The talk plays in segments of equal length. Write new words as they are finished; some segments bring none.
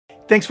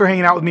Thanks for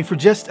hanging out with me for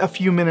just a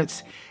few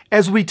minutes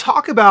as we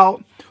talk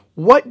about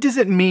what does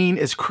it mean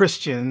as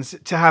Christians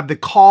to have the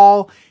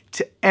call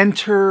to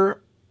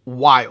enter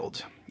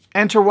wild.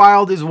 Enter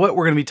wild is what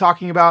we're going to be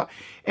talking about.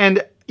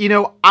 And,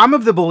 I'm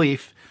of the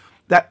belief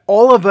that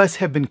all of us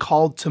have been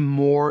called to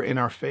more in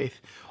our faith.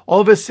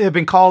 All of us have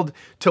been called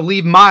to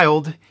leave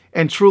mild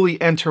and truly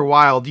enter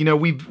wild.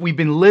 We've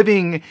been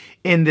living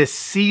in this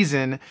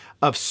season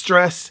of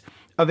stress,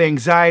 of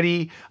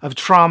anxiety, of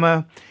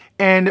trauma.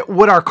 And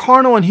what our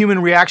carnal and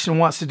human reaction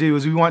wants to do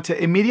is we want to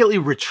immediately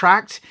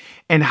retract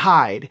and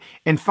hide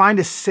and find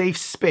a safe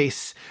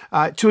space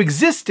to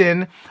exist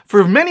in.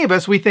 For many of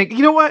us, we think,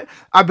 you know what?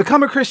 I've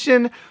become a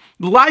Christian.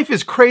 Life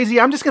is crazy.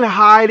 I'm just going to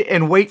hide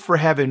and wait for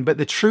heaven. But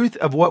the truth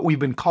of what we've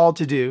been called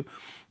to do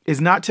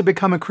is not to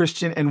become a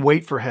Christian and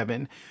wait for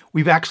heaven.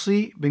 We've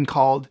actually been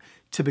called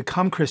to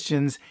become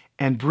Christians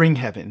and bring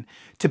heaven,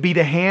 to be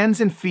the hands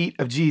and feet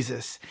of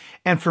Jesus.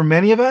 And for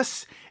many of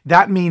us,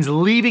 that means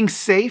leaving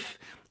safe,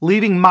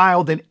 leaving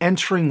mild, and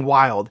entering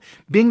wild.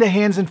 Being the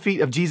hands and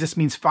feet of Jesus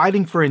means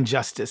fighting for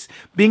injustice.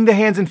 Being the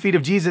hands and feet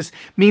of Jesus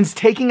means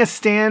taking a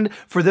stand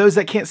for those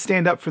that can't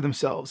stand up for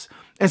themselves.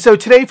 And so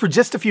today, for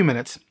just a few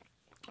minutes,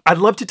 I'd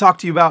love to talk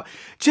to you about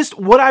just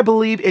what I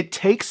believe it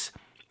takes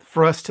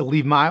for us to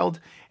leave mild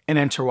and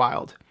enter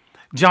wild.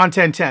 John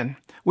 10:10.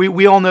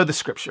 We all know the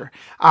scripture.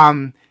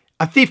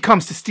 A thief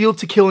comes to steal,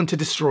 to kill, and to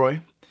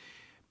destroy.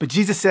 But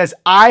Jesus says,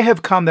 I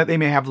have come that they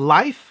may have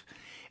life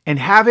and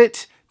have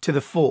it to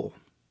the full.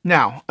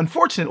 Now,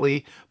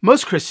 unfortunately,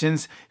 most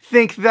Christians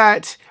think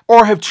that,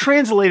 or have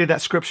translated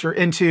that scripture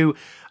into,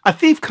 a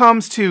thief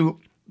comes to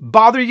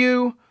bother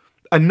you,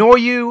 annoy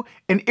you,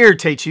 and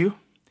irritate you.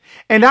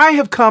 And I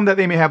have come that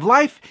they may have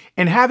life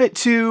and have it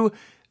to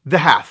the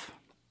half.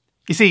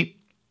 You see,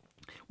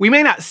 we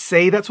may not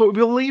say that's what we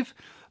believe,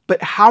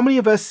 but how many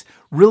of us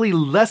really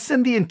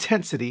lessen the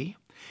intensity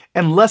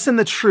and lessen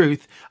the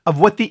truth of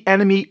what the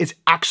enemy is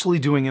actually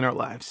doing in our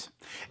lives?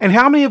 And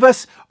how many of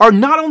us are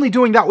not only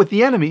doing that with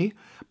the enemy,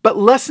 but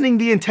lessening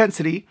the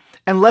intensity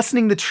and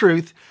lessening the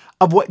truth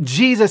of what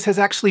Jesus has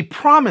actually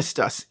promised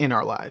us in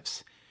our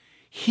lives?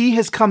 He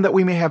has come that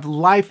we may have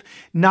life,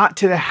 not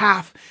to the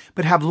half,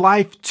 but have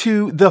life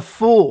to the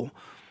full.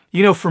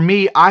 For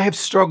me, I have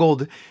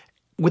struggled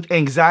with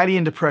anxiety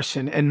and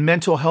depression and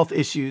mental health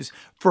issues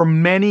for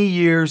many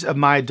years of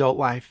my adult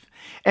life.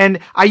 And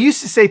I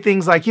used to say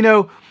things like,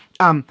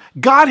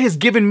 God has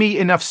given me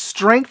enough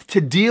strength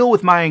to deal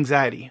with my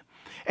anxiety.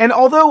 And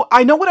although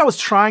I know what I was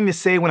trying to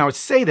say when I would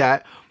say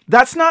that,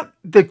 that's not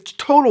the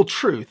total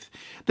truth.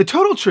 The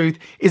total truth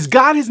is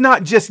God has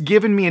not just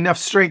given me enough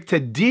strength to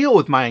deal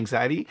with my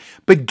anxiety,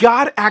 but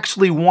God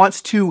actually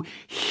wants to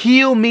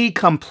heal me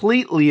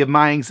completely of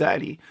my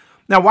anxiety.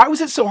 Now, why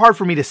was it so hard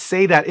for me to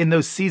say that in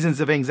those seasons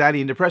of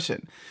anxiety and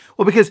depression?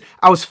 Well, because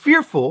I was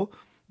fearful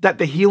that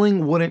the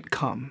healing wouldn't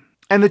come.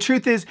 And the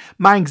truth is,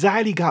 my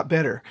anxiety got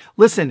better.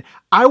 Listen,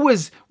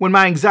 when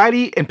my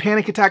anxiety and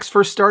panic attacks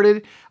first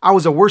started, I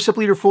was a worship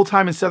leader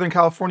full-time in Southern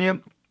California.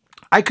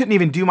 I couldn't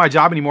even do my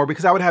job anymore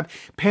because I would have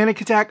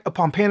panic attack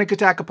upon panic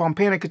attack upon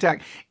panic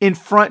attack in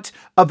front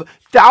of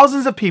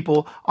thousands of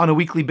people on a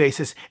weekly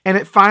basis. And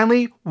it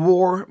finally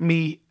wore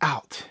me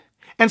out.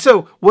 And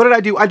so what did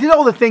I do? I did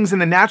all the things in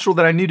the natural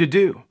that I knew to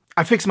do.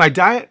 I fixed my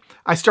diet.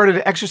 I started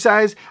to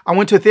exercise. I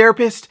went to a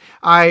therapist.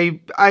 I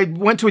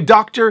went to a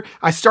doctor.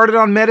 I started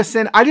on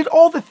medicine. I did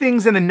all the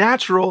things in the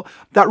natural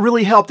that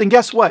really helped. And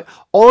guess what?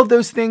 All of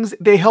those things,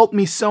 they helped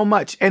me so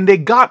much. And they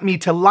got me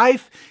to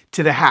life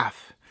to the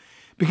half.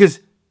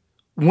 Because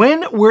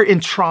when we're in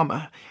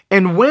trauma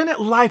and when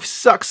life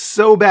sucks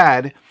so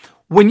bad,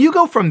 when you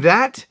go from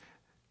that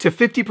to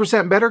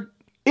 50% better,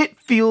 it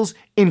feels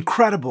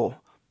incredible.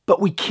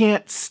 But we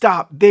can't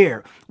stop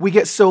there. We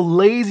get so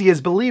lazy as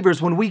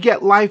believers when we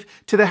get life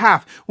to the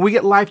half, when we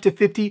get life to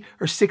 50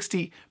 or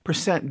 60%.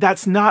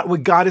 That's not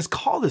what God has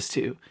called us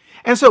to.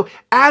 And so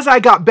as I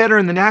got better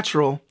in the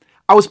natural,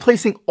 I was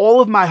placing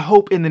all of my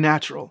hope in the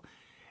natural.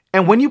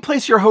 And when you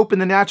place your hope in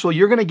the natural,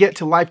 you're going to get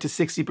to life to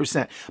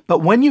 60%. But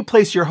when you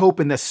place your hope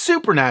in the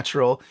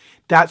supernatural,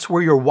 that's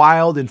where your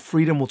wild and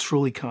freedom will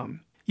truly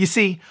come. You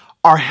see,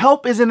 our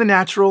help is in the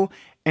natural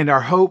and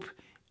our hope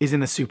is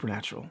in the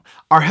supernatural.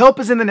 Our help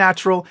is in the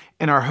natural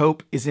and our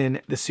hope is in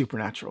the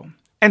supernatural.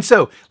 And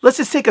so let's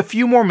just take a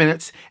few more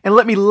minutes and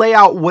let me lay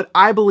out what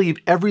I believe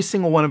every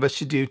single one of us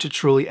should do to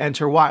truly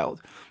enter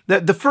wild.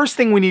 The first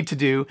thing we need to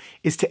do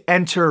is to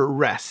enter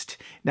rest.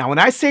 Now, when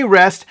I say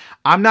rest,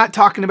 I'm not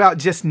talking about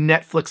just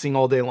Netflixing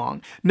all day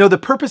long. No, the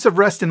purpose of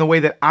rest in the way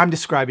that I'm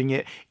describing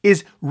it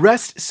is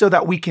rest so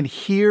that we can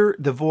hear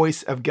the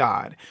voice of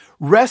God.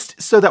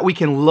 Rest so that we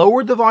can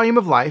lower the volume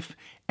of life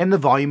and the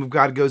volume of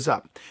God goes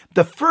up.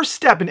 The first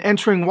step in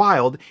entering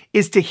wild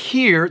is to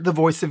hear the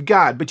voice of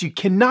God, but you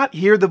cannot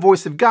hear the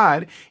voice of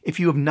God if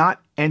you have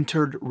not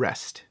entered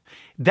rest.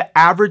 The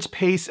average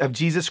pace of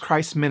Jesus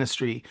Christ's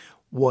ministry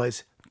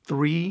was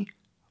 3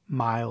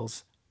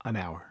 miles an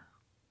hour.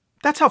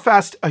 That's how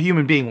fast a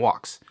human being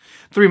walks,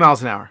 3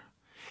 miles an hour.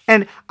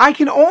 And I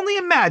can only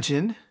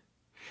imagine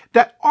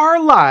that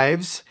our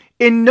lives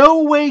in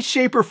no way,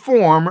 shape, or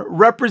form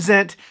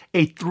represent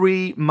a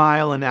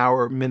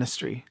 3-mile-an-hour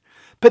ministry.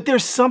 But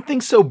there's something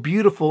so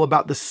beautiful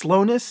about the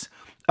slowness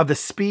of the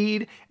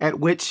speed at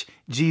which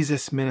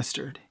Jesus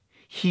ministered.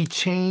 He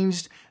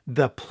changed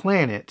the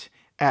planet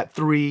at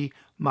 3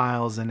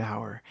 miles an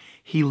hour.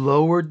 He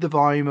lowered the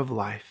volume of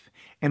life.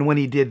 And when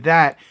he did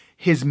that,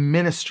 his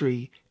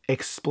ministry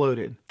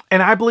exploded.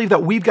 And I believe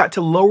that we've got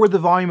to lower the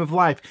volume of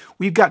life.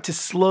 We've got to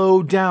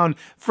slow down.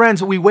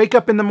 Friends, we wake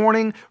up in the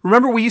morning.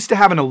 Remember, we used to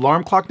have an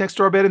alarm clock next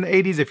to our bed in the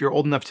 80s, if you're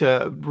old enough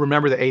to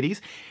remember the 80s.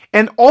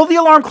 And all the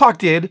alarm clock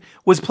did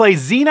was play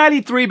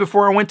Z93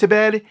 before I went to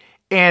bed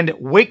and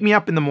wake me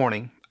up in the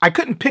morning. I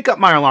couldn't pick up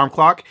my alarm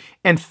clock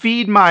and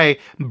feed my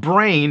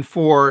brain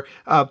for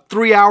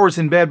 3 hours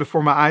in bed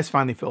before my eyes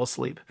finally fell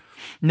asleep.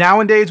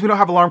 Nowadays, we don't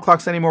have alarm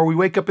clocks anymore. We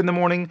wake up in the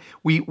morning,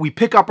 we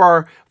pick up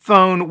our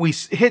phone, we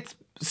hit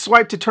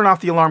swipe to turn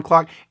off the alarm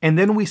clock, and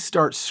then we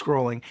start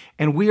scrolling,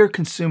 and we are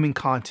consuming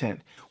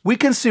content. We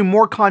consume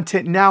more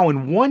content now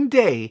in one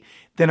day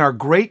than our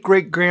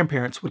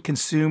great-great-grandparents would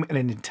consume in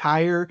an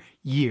entire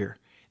year.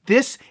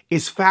 This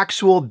is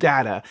factual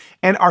data,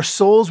 and our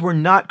souls were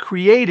not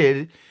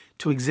created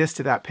to exist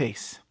at that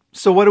pace.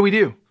 So what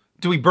do?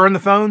 Do we burn the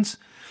phones?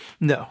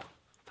 No.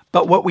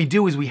 But what we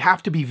do is we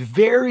have to be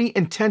very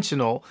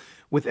intentional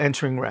with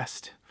entering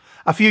rest.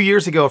 A few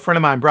years ago, a friend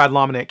of mine, Brad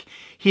Lomenick,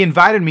 he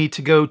invited me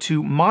to go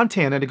to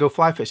Montana to go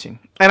fly fishing.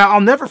 And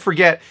I'll never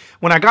forget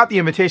when I got the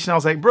invitation, I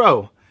was like,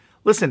 bro,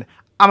 listen,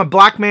 I'm a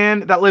black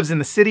man that lives in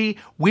the city.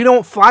 We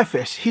don't fly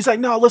fish. He's like,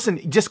 no,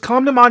 listen, just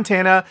come to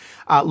Montana,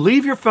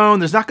 leave your phone.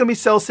 There's not going to be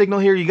cell signal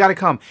here. You got to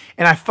come.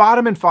 And I fought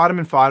him. And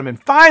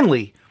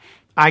finally,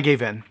 I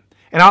gave in.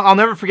 And I'll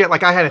never forget,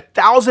 like I had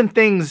 1,000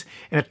 things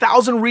and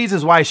 1,000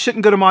 reasons why I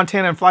shouldn't go to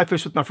Montana and fly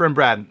fish with my friend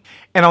Brad.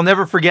 And I'll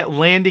never forget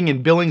landing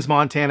in Billings,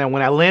 Montana.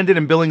 When I landed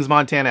in Billings,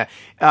 Montana,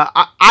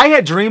 I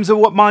had dreams of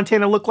what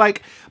Montana looked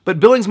like, but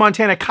Billings,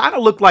 Montana kind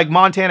of looked like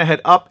Montana had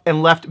up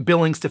and left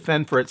Billings to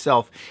fend for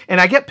itself. And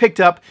I get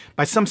picked up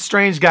by some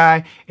strange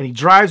guy, and he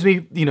drives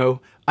me,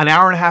 an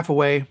hour and a half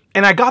away.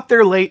 And I got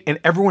there late, and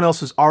everyone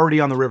else was already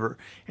on the river,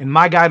 and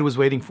my guide was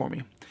waiting for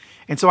me.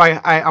 And so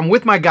I'm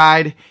with my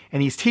guide,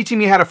 and he's teaching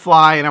me how to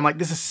fly, and I'm like,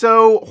 this is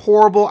so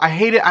horrible. I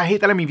hate it. I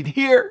hate that I'm even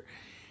here.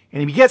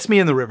 And he gets me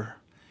in the river.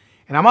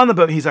 And I'm on the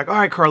boat. He's like, all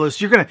right,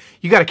 Carlos, you got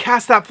to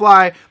cast that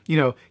fly,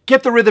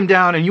 get the rhythm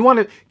down, and you want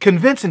to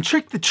convince and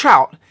trick the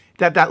trout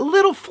that that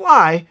little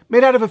fly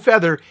made out of a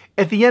feather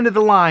at the end of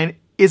the line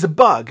is a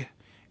bug.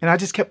 And I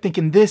just kept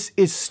thinking, this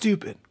is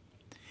stupid.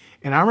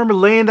 And I remember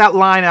laying that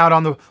line out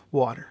on the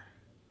water.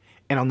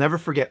 And I'll never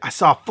forget, I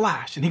saw a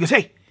flash, and he goes,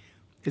 hey,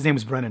 his name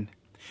was Brennan.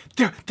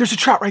 There's a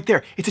trout right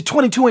there. It's a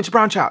 22-inch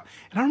brown trout.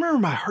 And I remember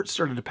my heart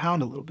started to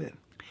pound a little bit.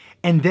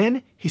 And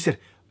then he said,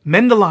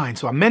 mend the line.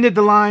 So I mended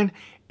the line.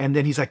 And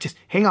then he's like, just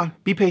hang on,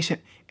 be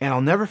patient. And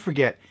I'll never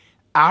forget,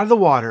 out of the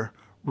water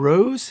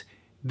rose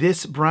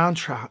this brown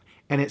trout.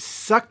 And it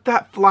sucked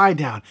that fly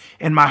down.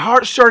 And my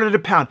heart started to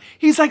pound.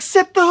 He's like,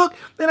 set the hook.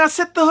 Then I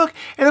set the hook.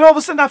 And then all of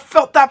a sudden I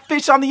felt that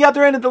fish on the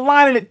other end of the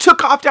line. And it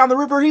took off down the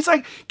river. He's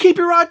like, keep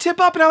your rod tip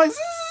up. And I'm like, zzz.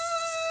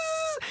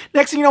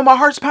 Next thing you know, my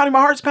heart's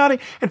pounding.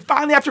 And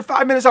finally, after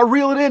 5 minutes, I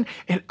reel it in.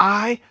 And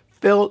I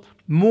felt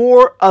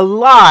more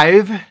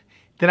alive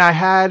than I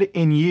had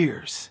in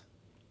years.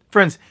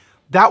 Friends,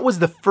 that was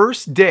the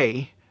first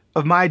day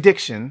of my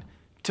addiction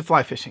to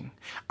fly fishing.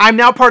 I'm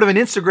now part of an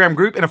Instagram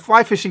group and a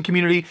fly fishing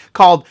community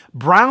called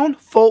Brown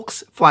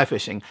Folks Fly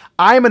Fishing.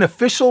 I am an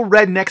official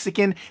Red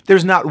Mexican.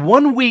 There's not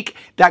 1 week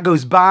that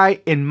goes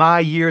by in my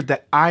year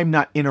that I'm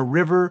not in a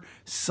river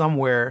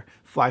somewhere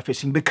fly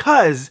fishing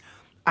because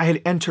I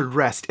had entered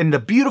rest. And the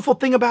beautiful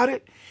thing about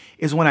it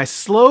is when I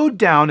slowed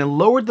down and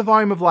lowered the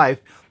volume of life,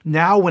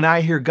 now when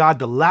I hear God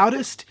the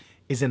loudest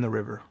is in the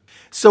river.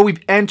 So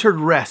we've entered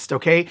rest,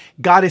 okay?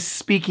 God is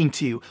speaking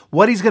to you.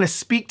 What he's going to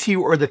speak to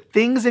you are the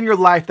things in your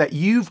life that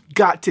you've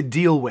got to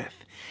deal with.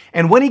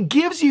 And when he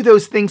gives you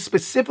those things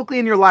specifically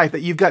in your life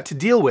that you've got to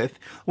deal with,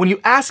 when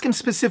you ask him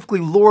specifically,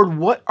 Lord,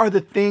 what are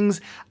the things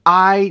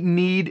I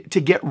need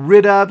to get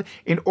rid of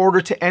in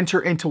order to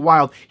enter into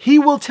wild? He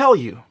will tell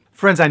you.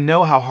 Friends, I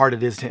know how hard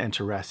it is to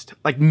enter rest.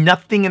 Like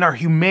nothing in our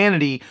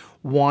humanity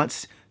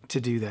wants to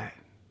do that.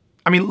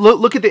 I mean,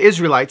 look at the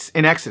Israelites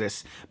in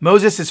Exodus.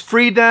 Moses has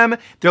freed them.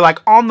 They're like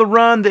on the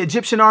run. The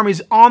Egyptian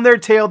army's on their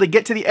tail. They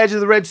get to the edge of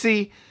the Red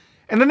Sea.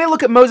 And then they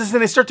look at Moses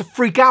and they start to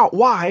freak out.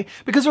 Why?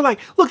 Because they're like,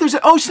 look, there's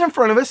an ocean in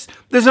front of us.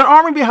 There's an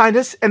army behind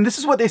us. And this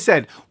is what they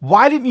said.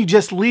 Why didn't you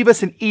just leave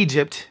us in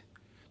Egypt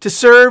to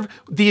serve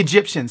the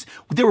Egyptians?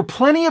 There were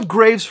plenty of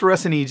graves for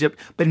us in Egypt,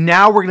 but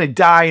now we're going to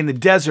die in the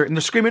desert. And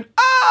they're screaming,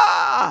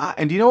 ah!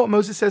 And do you know what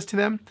Moses says to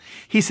them?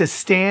 He says,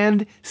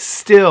 stand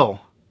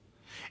still,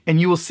 and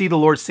you will see the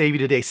Lord save you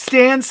today.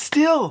 Stand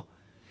still.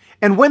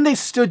 And when they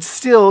stood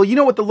still, you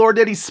know what the Lord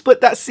did? He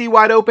split that sea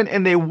wide open,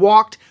 and they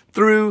walked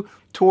through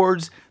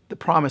towards the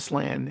promised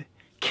land.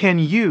 Can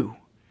you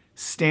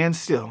stand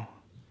still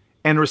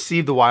and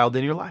receive the wild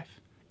in your life?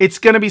 It's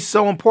going to be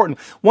so important.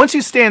 Once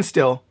you stand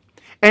still,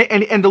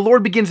 and the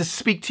Lord begins to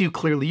speak to you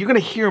clearly, you're going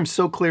to hear him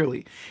so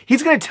clearly.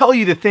 He's going to tell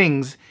you the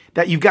things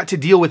that you've got to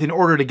deal with in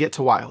order to get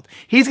to wild.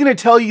 He's going to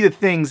tell you the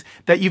things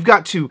that you've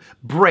got to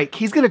break.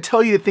 He's going to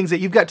tell you the things that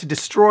you've got to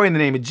destroy in the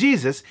name of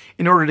Jesus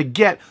in order to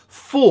get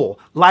full,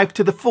 life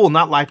to the full,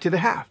 not life to the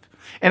half.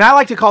 And I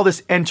like to call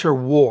this enter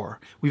war.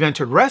 We've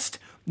entered rest.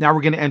 Now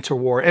we're going to enter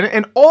war.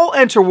 And all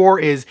enter war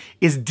is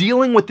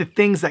dealing with the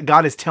things that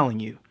God is telling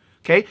you.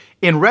 Okay?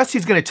 In rest,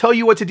 he's going to tell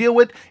you what to deal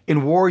with.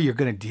 In war, you're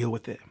going to deal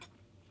with it.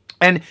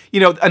 And,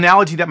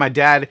 analogy that my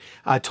dad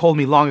told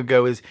me long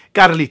ago is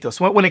Carlitos.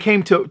 When it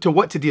came to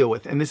what to deal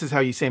with, and this is how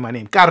you say my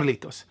name,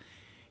 Carlitos.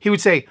 He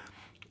would say,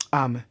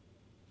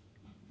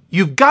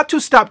 you've got to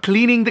stop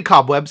cleaning the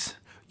cobwebs.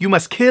 You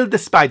must kill the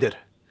spider.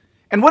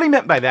 And what he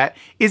meant by that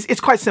is it's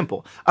quite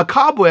simple. A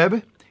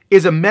cobweb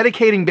is a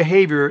medicating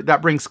behavior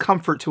that brings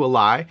comfort to a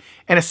lie,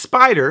 and a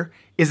spider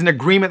is an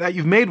agreement that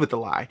you've made with the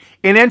lie.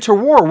 In enter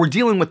war, we're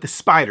dealing with the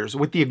spiders,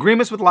 with the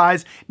agreements with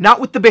lies, not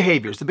with the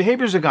behaviors. The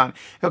behaviors are gone.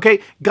 Okay?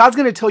 God's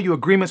going to tell you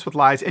agreements with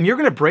lies, and you're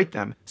going to break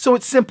them. So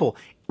it's simple.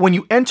 When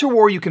you enter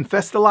war, you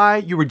confess the lie,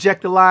 you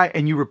reject the lie,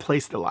 and you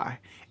replace the lie.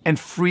 And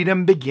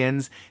freedom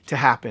begins to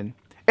happen.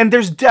 And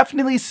there's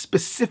definitely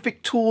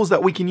specific tools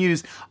that we can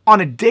use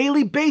on a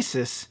daily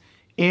basis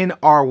in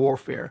our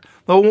warfare.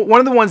 One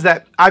of the ones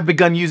that I've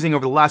begun using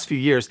over the last few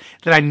years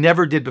that I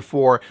never did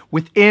before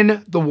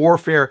within the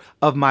warfare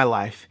of my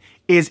life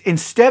is,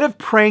 instead of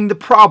praying the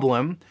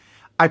problem,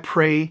 I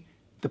pray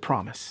the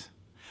promise.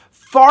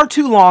 Far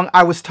too long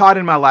I was taught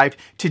in my life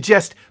to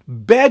just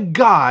beg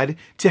God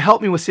to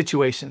help me with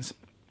situations,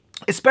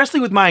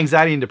 especially with my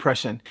anxiety and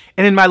depression.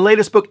 And in my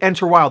latest book,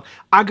 Enter Wild,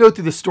 I go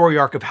through the story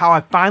arc of how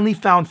I finally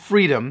found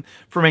freedom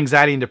from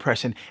anxiety and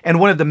depression. And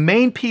one of the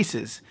main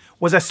pieces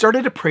was I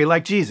started to pray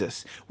like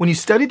Jesus. When you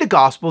study the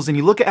Gospels and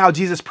you look at how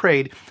Jesus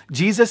prayed,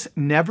 Jesus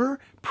never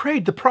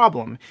prayed the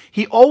problem.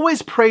 He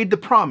always prayed the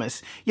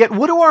promise. Yet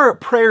what do our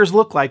prayers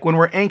look like when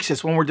we're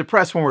anxious, when we're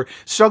depressed, when we're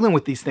struggling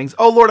with these things?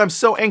 Oh Lord, I'm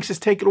so anxious,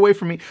 take it away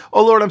from me.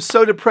 Oh Lord, I'm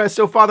so depressed.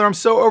 Oh Father, I'm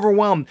so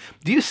overwhelmed.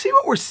 Do you see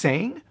what we're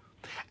saying?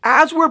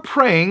 As we're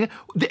praying,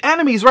 the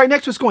enemy's right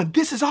next to us going,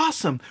 this is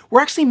awesome.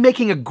 We're actually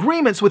making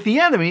agreements with the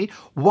enemy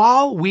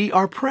while we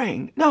are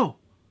praying. No.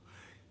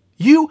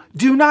 You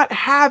do not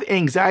have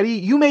anxiety.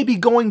 You may be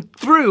going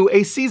through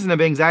a season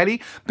of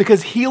anxiety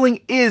because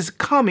healing is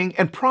coming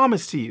and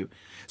promised to you.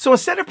 So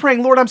instead of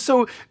praying, Lord, I'm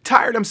so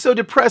tired, I'm so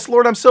depressed,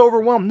 Lord, I'm so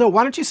overwhelmed. No,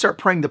 why don't you start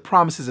praying the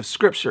promises of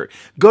Scripture?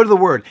 Go to the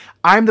Word.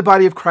 I am the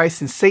body of Christ,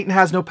 and Satan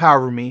has no power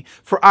over me,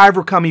 for I have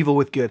overcome evil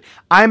with good.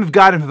 I am of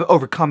God and have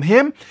overcome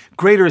him.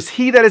 Greater is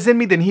he that is in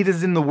me than he that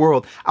is in the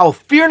world. I will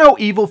fear no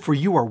evil, for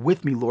you are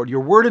with me, Lord. Your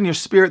word and your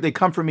spirit, they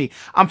comfort me.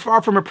 I'm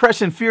far from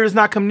oppression. Fear does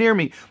not come near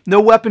me.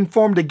 No weapon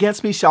formed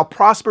against me shall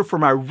prosper, for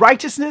my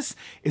righteousness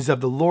is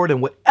of the Lord,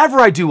 and whatever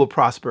I do will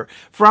prosper.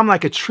 For I'm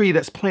like a tree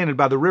that's planted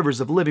by the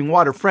rivers of living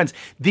water. Friends,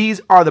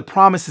 these are the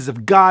promises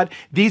of God.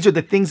 These are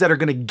the things that are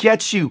going to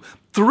get you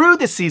through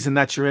the season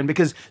that you're in,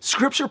 because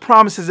Scripture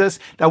promises us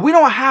that we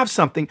don't have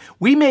something.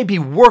 We may be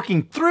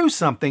working through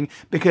something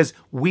because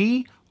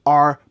we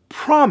are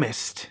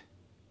promised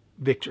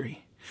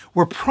victory.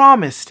 We're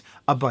promised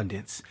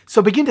abundance.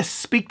 So begin to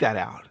speak that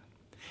out.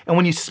 And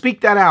when you speak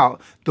that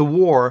out, the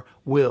war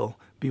will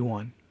be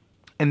won.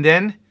 And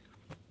then,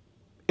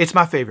 it's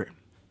my favorite.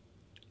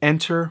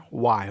 Enter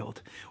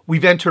wild.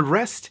 We've entered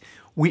rest.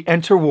 We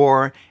enter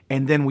war,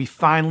 and then we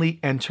finally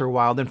enter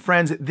wild. And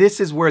friends,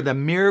 this is where the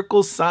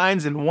miracles,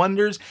 signs, and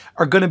wonders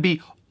are going to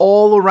be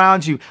all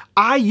around you.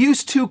 I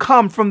used to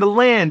come from the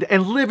land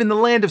and live in the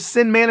land of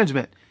sin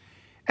management.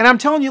 And I'm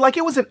telling you, like,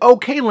 it was an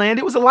okay land.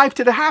 It was a life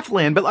to the half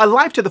land, but a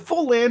life to the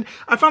full land.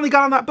 I finally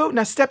got on that boat and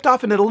I stepped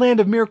off into the land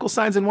of miracles,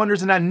 signs, and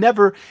wonders, and I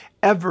never,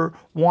 ever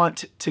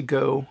want to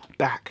go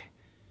back.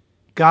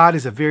 God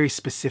is a very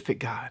specific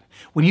God.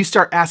 When you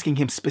start asking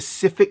him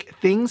specific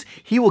things,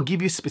 he will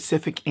give you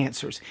specific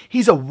answers.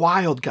 He's a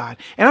wild God.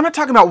 And I'm not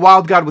talking about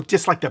wild God with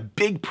just like the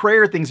big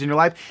prayer things in your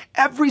life.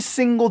 Every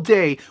single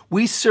day,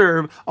 we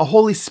serve a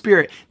Holy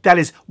Spirit that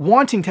is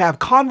wanting to have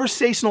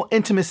conversational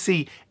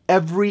intimacy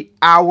every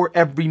hour,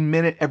 every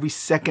minute, every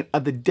second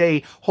of the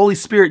day. Holy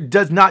Spirit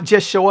does not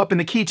just show up in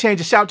the key change,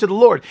 a shout to the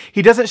Lord.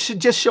 He doesn't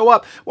just show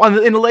up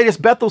in the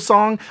latest Bethel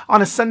song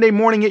on a Sunday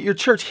morning at your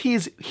church.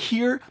 He's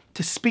here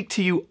to speak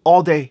to you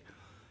all day,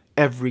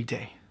 every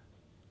day.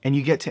 And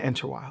you get to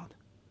enter wild.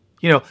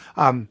 You know,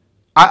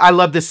 I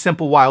love this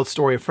simple wild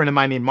story. A friend of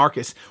mine named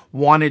Marcus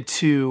wanted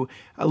to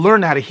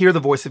learn how to hear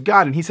the voice of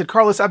God. And he said,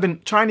 Carlos, I've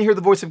been trying to hear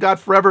the voice of God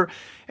forever.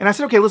 And I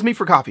said, okay, let's meet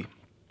for coffee.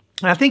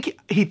 And I think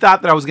he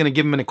thought that I was going to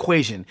give him an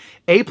equation.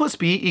 A plus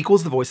B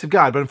equals the voice of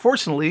God. But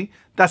unfortunately,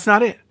 that's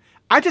not it.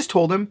 I just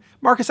told him,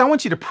 Marcus, I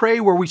want you to pray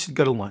where we should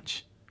go to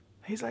lunch.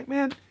 He's like,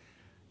 man,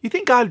 you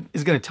think God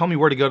is going to tell me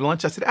where to go to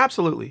lunch? I said,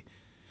 absolutely.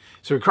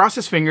 So he crossed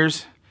his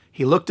fingers.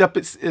 He looked up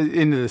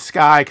into the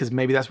sky because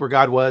maybe that's where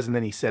God was. And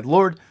then he said,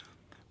 Lord,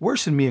 where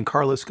should me and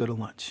Carlos go to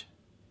lunch?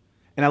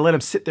 And I let him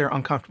sit there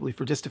uncomfortably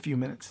for just a few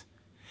minutes.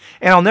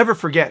 And I'll never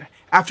forget,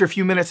 after a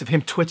few minutes of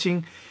him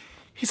twitching,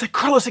 he's like,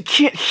 Carlos, I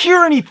can't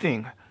hear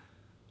anything.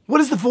 What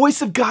does the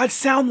voice of God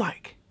sound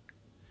like?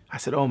 I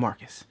said, oh,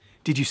 Marcus,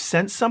 Did you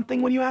sense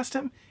something when you asked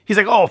him? He's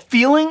like, oh,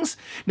 feelings?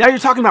 Now you're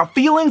talking about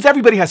feelings?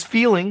 Everybody has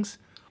feelings.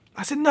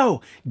 I said,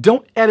 no,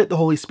 don't edit the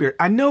Holy Spirit.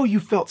 I know you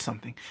felt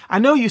something. I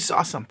know you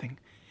saw something.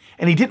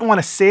 And he didn't want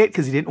to say it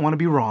because he didn't want to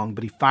be wrong,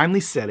 but he finally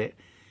said it.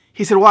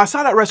 He said, well, I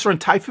saw that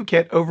restaurant Thai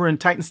Phuket over in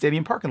Titan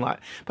Stadium parking lot,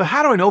 but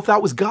how do I know if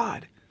that was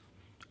God?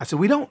 I said,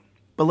 we don't,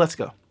 but let's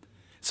go.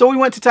 So we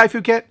went to Thai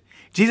Phuket.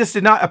 Jesus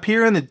did not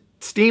appear in the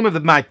steam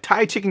of my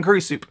Thai chicken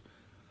curry soup.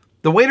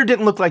 The waiter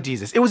didn't look like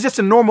Jesus. It was just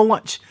a normal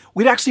lunch.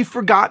 We'd actually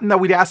forgotten that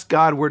we'd asked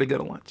God where to go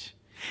to lunch.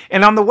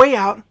 And on the way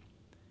out,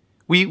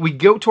 we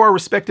go to our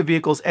respective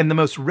vehicles, and the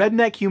most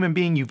redneck human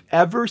being you've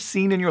ever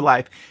seen in your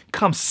life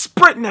comes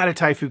sprinting out of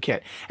Thai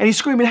Phuket. And he's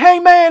screaming, hey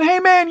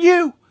man,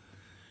 you.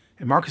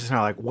 And Marcus and I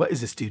are like, what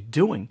is this dude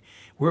doing?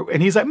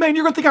 And he's like, man,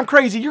 you're going to think I'm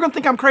crazy. You're going to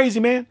think I'm crazy,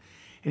 man.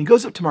 And he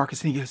goes up to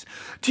Marcus and he goes,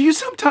 do you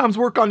sometimes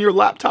work on your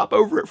laptop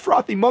over at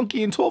Frothy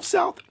Monkey in 12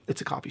 South? It's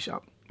a coffee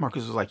shop.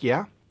 Marcus was like,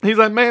 yeah. He's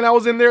like, man, I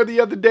was in there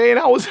the other day and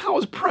I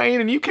was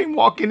praying and you came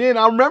walking in.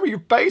 I remember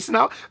your face and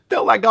I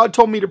felt like God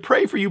told me to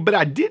pray for you, but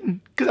I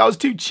didn't because I was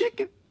too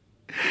chicken.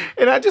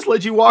 And I just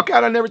let you walk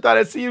out. I never thought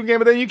I'd see you again,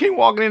 but then you came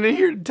walking in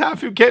here to Thai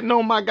Phuket and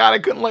oh my God, I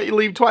couldn't let you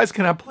leave twice.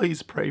 Can I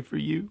please pray for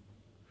you?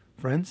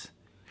 Friends,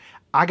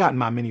 I got in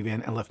my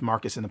minivan and left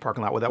Marcus in the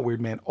parking lot with that weird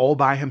man all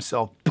by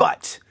himself,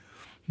 but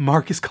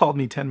Marcus called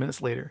me 10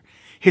 minutes later,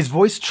 his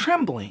voice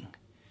trembling.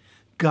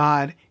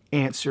 God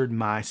answered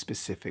my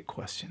specific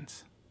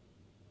questions.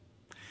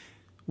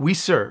 We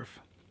serve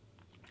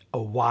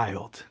a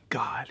wild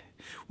God.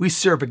 We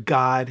serve a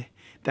God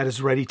that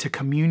is ready to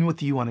commune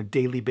with you on a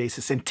daily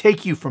basis and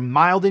take you from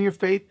mild in your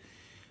faith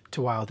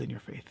to wild in your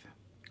faith.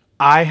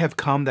 I have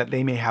come that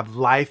they may have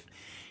life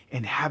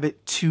and have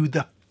it to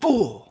the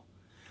full.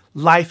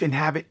 Life and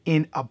have it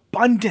in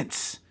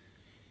abundance.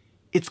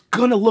 It's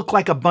going to look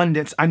like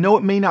abundance. I know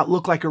it may not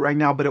look like it right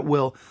now, but it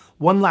will.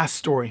 One last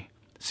story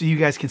so you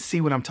guys can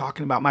see what I'm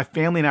talking about. My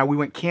family and I, we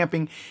went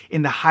camping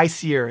in the high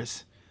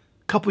Sierras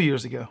a couple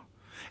years ago.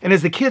 And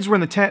as the kids were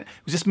in the tent,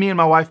 it was just me and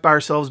my wife by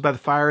ourselves by the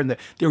fire, and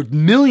there were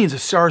millions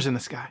of stars in the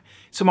sky.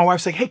 So my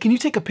wife's like, hey, can you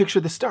take a picture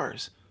of the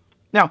stars?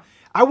 Now,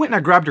 I went and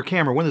I grabbed her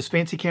camera, one of those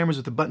fancy cameras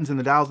with the buttons and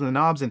the dials and the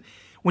knobs. And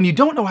when you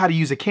don't know how to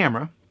use a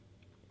camera,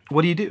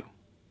 what do?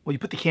 Well, you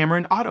put the camera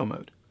in auto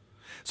mode.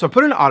 So I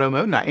put it in auto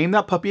mode and I aimed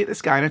that puppy at the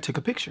sky and I took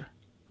a picture.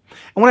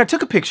 And when I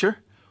took a picture,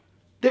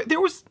 there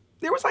was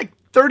like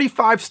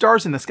 35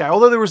 stars in the sky.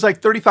 Although there was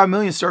like 35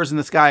 million stars in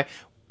the sky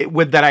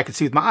that I could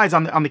see with my eyes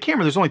on the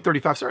camera, there's only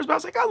 35 stars. But I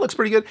was like, oh, it looks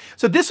pretty good.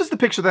 So this was the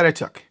picture that I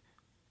took.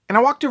 And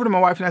I walked over to my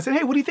wife and I said,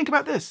 hey, what do you think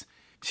about this?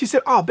 She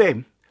said, oh,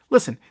 babe,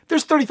 listen,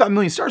 there's 35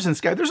 million stars in the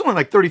sky. There's only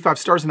like 35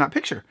 stars in that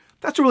picture.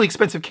 That's a really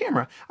expensive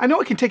camera. I know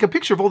it can take a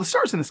picture of all the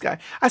stars in the sky.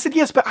 I said,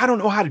 yes, but I don't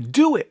know how to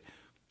do it.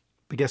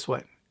 But guess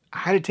what? I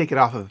had to take it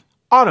off of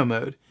auto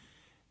mode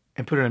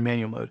and put it in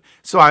manual mode.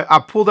 So I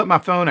pulled up my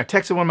phone. I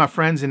texted one of my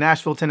friends in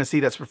Nashville, Tennessee,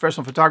 that's a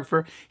professional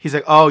photographer. He's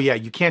like, oh yeah,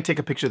 you can't take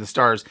a picture of the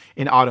stars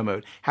in auto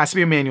mode. Has to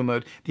be in manual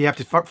mode. You have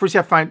to first you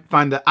have to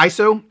find the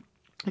ISO,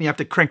 and you have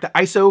to crank the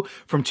ISO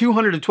from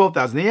 200 to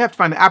 12,000. Then you have to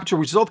find the aperture,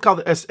 which is also called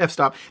the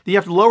f-stop. Then you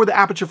have to lower the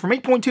aperture from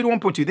 8.2 to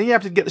 1.2. Then you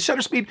have to get the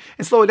shutter speed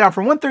and slow it down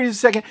from 1/30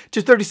 second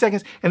to 30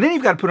 seconds. And then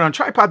you've got to put it on a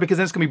tripod because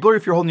then it's going to be blurry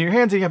if you're holding it in your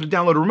hands, and you have to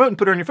download a remote and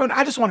put it on your phone.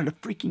 I just wanted a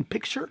freaking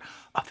picture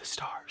of the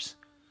stars.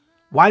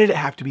 Why did it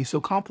have to be so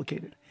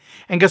complicated?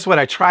 And guess what?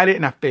 I tried it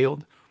and I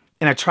failed.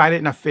 And I tried it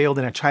and I failed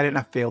and I tried it and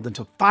I failed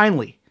until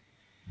finally,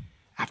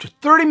 after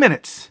 30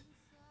 minutes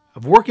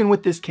of working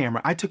with this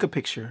camera, I took a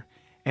picture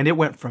and it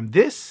went from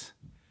this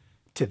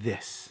to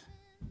this.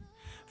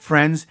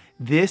 Friends,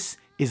 this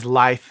is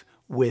life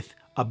with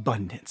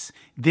abundance.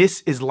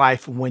 This is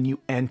life when you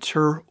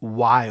enter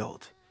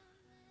wild.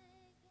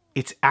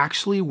 It's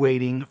actually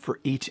waiting for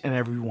each and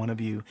every one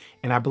of you.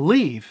 And I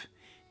believe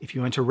if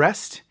you enter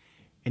rest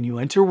and you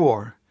enter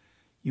war,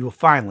 you will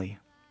finally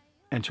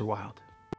enter wild.